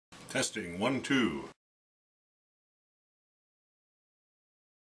Testing 1, 2.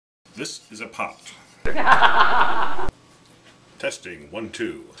 This is a pot. Testing 1,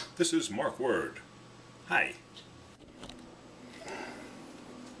 2. This is Mark Word. Hi.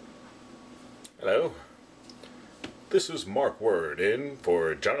 Hello. This is Mark Word in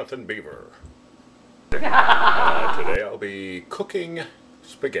for Jonathan Beaver. Today I'll be cooking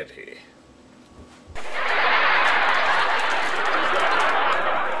spaghetti.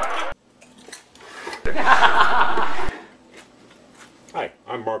 Hi,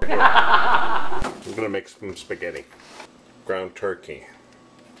 I'm Mark Word. I'm gonna make some spaghetti. Ground turkey.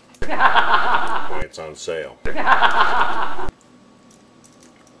 When it's on sale.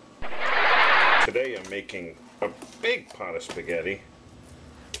 Today I'm making a big pot of spaghetti.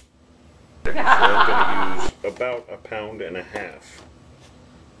 So I'm going to use about 1.5 pounds.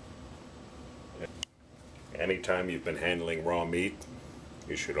 Anytime you've been handling raw meat,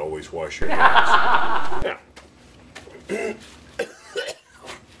 you should always wash your hands. Now,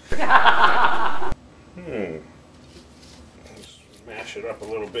 let's mash it up a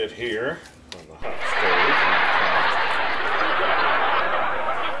little bit here on the hot stove.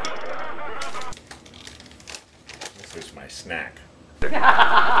 This is my snack.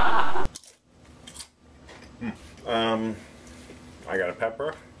 I got a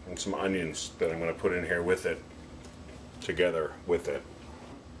pepper and some onions that I'm going to put in here with it, together with it.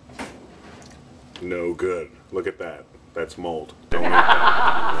 No good. Look at that. That's mold. Don't eat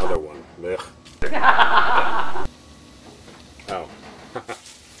that. Another one. Ugh. Oh.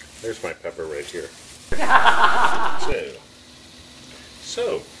 There's my pepper right here.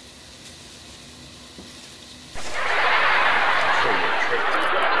 So. I'll show you a trick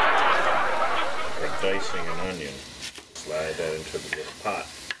for dicing an onion. Slide that into the little pot.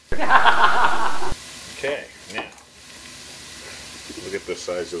 Okay, now. Look at the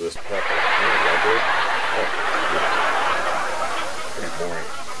size of this pepper. Oh, pretty boring.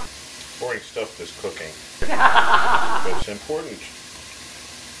 Boring stuff, this cooking. But it's important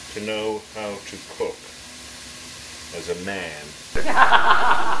to know how to cook as a man.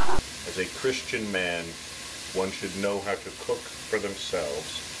 As a Christian man, one should know how to cook for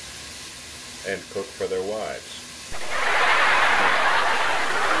themselves and cook for their wives.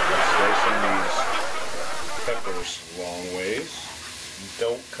 When slicing these peppers long ways,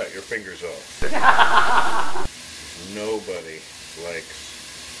 don't cut your fingers off. Nobody likes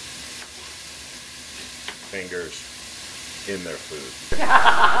fingers in their food.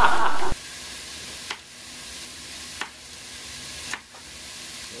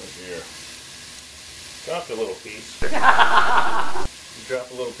 Oh dear. Dropped a little piece. You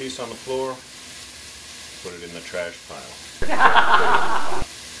drop a little piece on the floor, put it in the trash pile.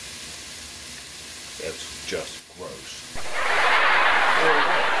 That's just gross. There we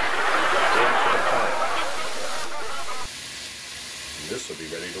go. Into the pot. And this will be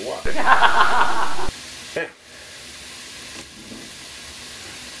ready to wash.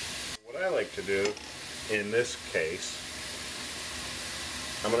 What I like to do in this case,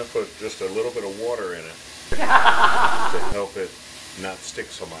 I'm going to put just a little bit of water in it to help it not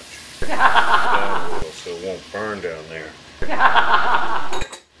stick so much. Down a little so it won't burn down there.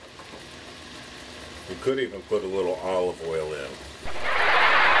 You could even put a little olive oil in. But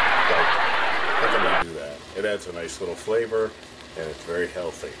I'm going to do that. It adds a nice little flavor and it's very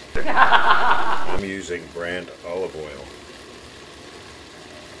healthy. I'm using brand olive oil.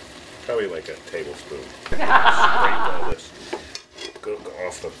 Probably like a tablespoon. Scrape all this gook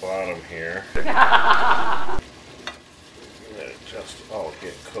off the bottom here. Let it just all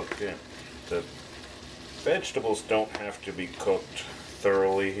get cooked in. The vegetables don't have to be cooked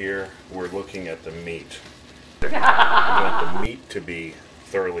thoroughly here. We're looking at the meat. We want the meat to be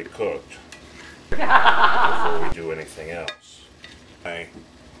thoroughly cooked before we do anything else. I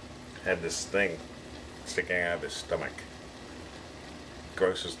had this thing sticking out of his stomach.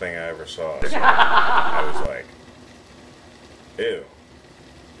 Grossest thing I ever saw. So I was like, ew,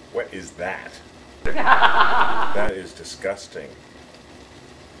 what is that? That is disgusting.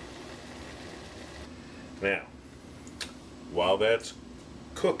 Now, while that's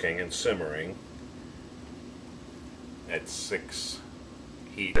cooking and simmering at 6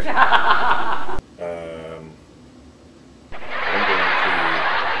 heat, I'm going to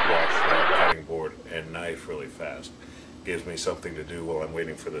wash that cutting board and knife really fast. Gives me something to do while I'm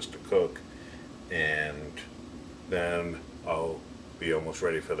waiting for this to cook, and then I'll be almost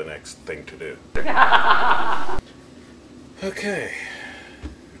ready for the next thing to do. Okay,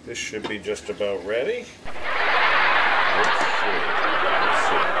 this should be just about ready. Let's see.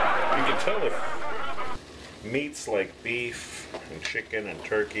 You can tell if meats like beef and chicken and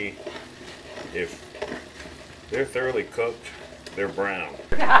turkey, if they're thoroughly cooked, they're brown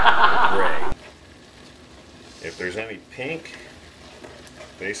or gray. If there's any pink,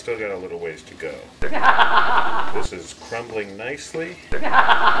 they still got a little ways to go. This is crumbling nicely.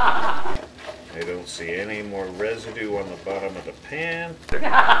 I don't see any more residue on the bottom of the pan.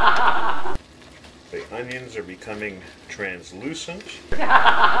 The onions are becoming translucent.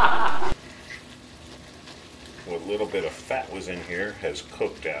 What little bit of fat was in here has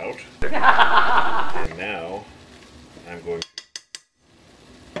cooked out. And now I'm going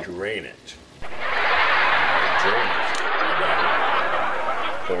to drain it.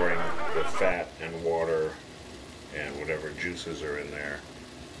 Pouring the fat and water and whatever juices are in there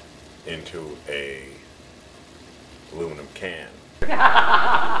into a aluminum can.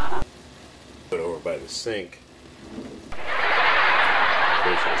 Put over by the sink.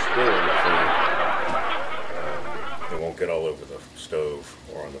 There's a spill in the thing. It won't get all over the stove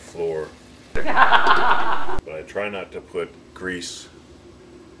or on the floor. But I try not to put grease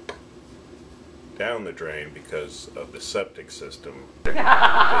down the drain because of the septic system. They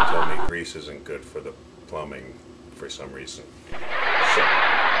tell me grease isn't good for the plumbing for some reason. So,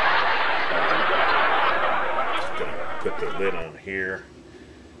 just gonna put the lid on here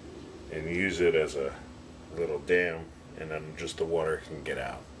and use it as a little dam, and then just the water can get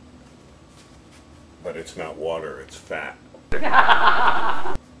out. But it's not water, it's fat.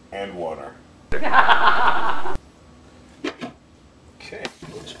 And water. Okay,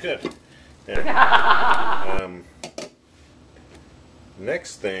 looks good. Yeah.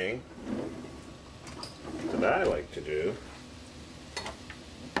 Next thing that I like to do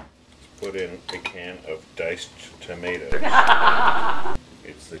is put in a can of diced tomatoes.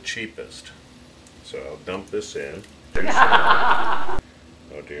 It's the cheapest. So I'll dump this in. Oh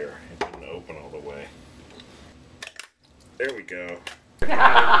dear, it didn't open all the way. There we go.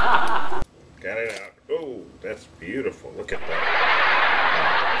 Got it out. Oh, that's beautiful. Look at that.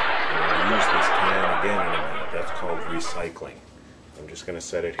 I'm going to use this can again in a minute. That's called recycling. I'm just going to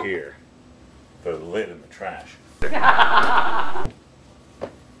set it here. Put the lid in the trash.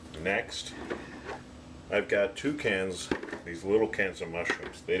 Next, I've got 2 cans, these little cans of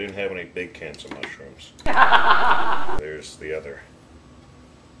mushrooms. They didn't have any big cans of mushrooms. There's the other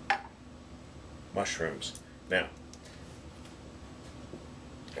mushrooms. Now,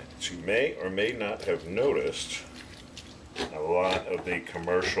 as you may or may not have noticed, a lot of the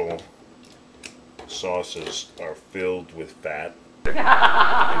commercial sauces are filled with fat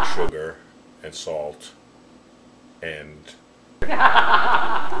and sugar and salt, and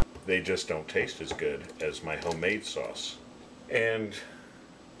they just don't taste as good as my homemade sauce. And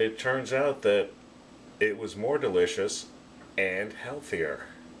it turns out that it was more delicious and healthier.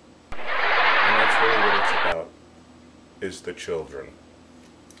 And that's really what it's about, is the children.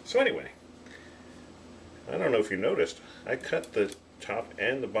 So anyway, I don't know if you noticed, I cut the top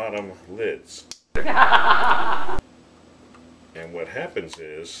and the bottom lids. And what happened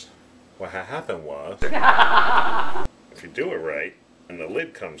was, if you do it right, and the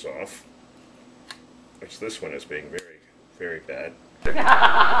lid comes off, which this one is being very, very bad,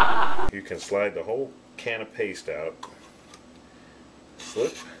 you can slide the whole can of paste out,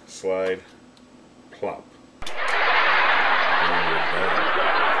 slip, slide, plop, and you're done.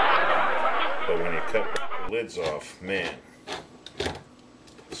 But when you cut the lids off, man,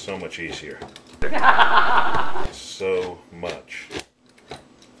 it's so much easier. So much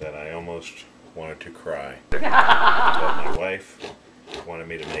that I almost wanted to cry. But my wife wanted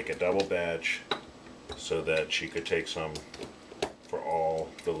me to make a double batch so that she could take some for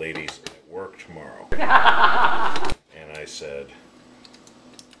all the ladies at work tomorrow. And I said,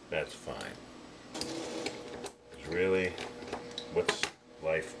 that's fine. It's really, what's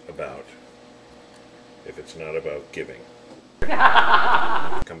life about if it's not about giving?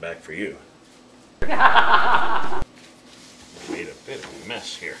 I'll come back for you. I made a bit of a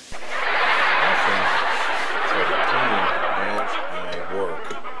mess here. Often try to clean as I work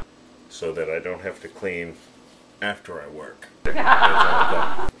so that I don't have to clean after I work. It's all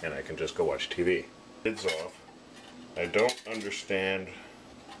done, and I can just go watch TV. Lids off. I don't understand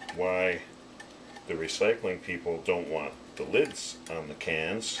why the recycling people don't want the lids on the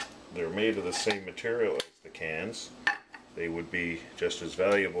cans. They're made of the same material as the cans. They would be just as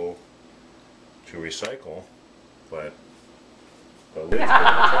valuable to recycle, but the lids go in the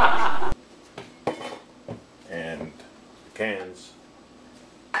trash. And the cans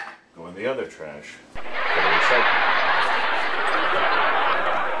go in the other trash for recycling.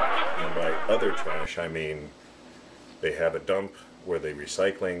 And by other trash, I mean they have a dump where the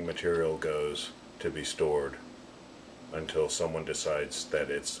recycling material goes to be stored until someone decides that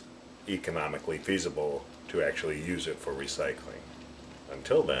it's economically feasible to actually use it for recycling.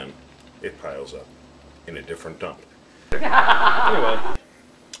 Until then, it piles up in a different dump. Anyway,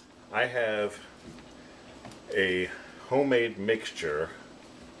 I have a homemade mixture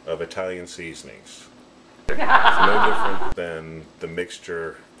of Italian seasonings. It's no different than the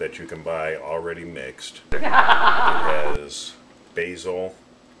mixture that you can buy already mixed. It has basil.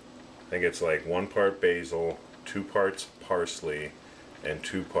 I think it's like 1 part basil, 2 parts parsley, and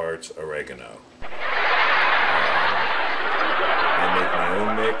 2 parts oregano. I make my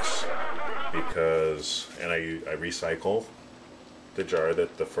own mix because, and I recycle the jar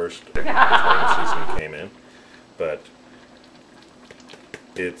that the first Italian seasoning came in, but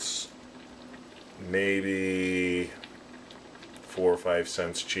it's maybe 4 or 5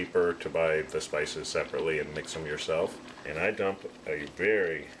 cents cheaper to buy the spices separately and mix them yourself. And I dump a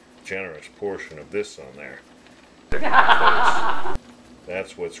very generous portion of this on there because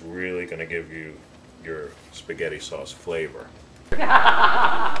that's what's really going to give you your spaghetti sauce flavor.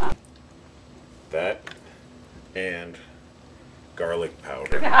 That and garlic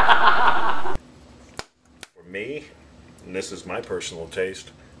powder. For me, and this is my personal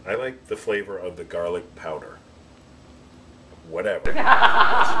taste, I like the flavor of the garlic powder. Whatever.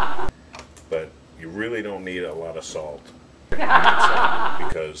 But you really don't need a lot of salt. You need salt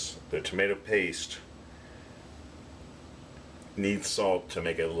because the tomato paste needs salt to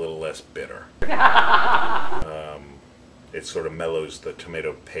make it a little less bitter. It sort of mellows the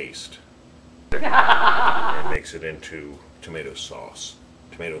tomato paste and makes it into tomato sauce.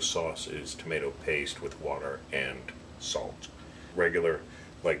 Tomato sauce is tomato paste with water and salt. Regular,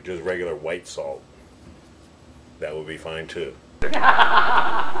 like just regular white salt, that would be fine too.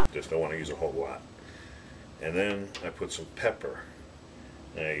 Just don't want to use a whole lot. And then I put some pepper.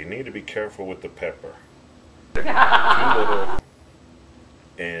 Now you need to be careful with the pepper. Too little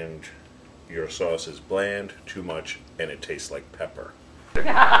and your sauce is bland, too much and it tastes like pepper.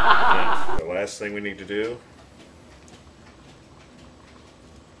 Now, the last thing we need to do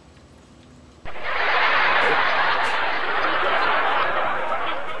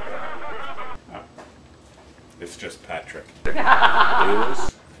it's just Patrick,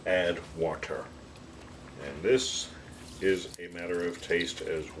 is add water. And this is a matter of taste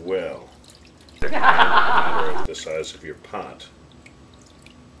as well, and a matter of the size of your pot.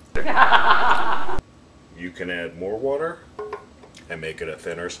 You can add more water and make it a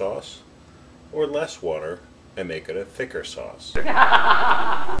thinner sauce, or less water and make it a thicker sauce.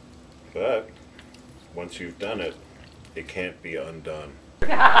 But once you've done it, it can't be undone.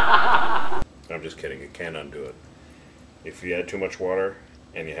 I'm just kidding, it can undo it. If you add too much water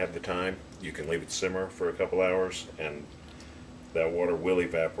and you have the time, you can leave it simmer for a couple hours and that water will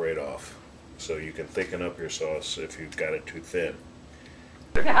evaporate off. So you can thicken up your sauce if you've got it too thin.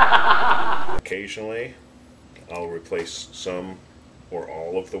 Occasionally, I'll replace some or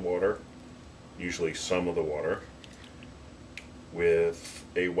all of the water, usually some of the water, with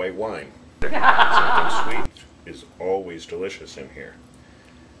a white wine. Something sweet is always delicious in here.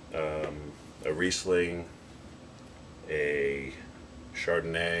 A Riesling, a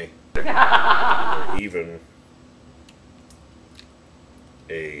Chardonnay, or even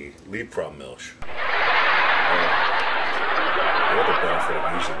a Liebfraumilch. The other benefit of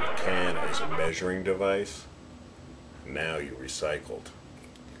using the can as a measuring device, now you recycled.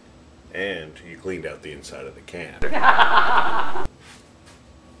 And you cleaned out the inside of the can.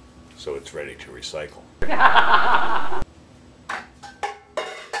 So it's ready to recycle.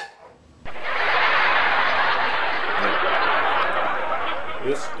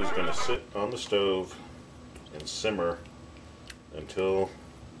 This is going to sit on the stove and simmer until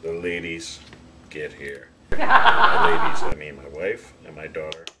the ladies get here. And by ladies, I mean my wife and my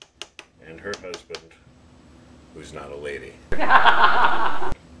daughter and her husband, who's not a lady.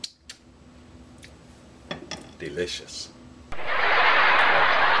 Delicious.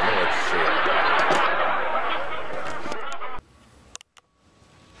 Let's see it.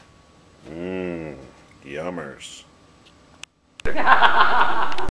 Yummers.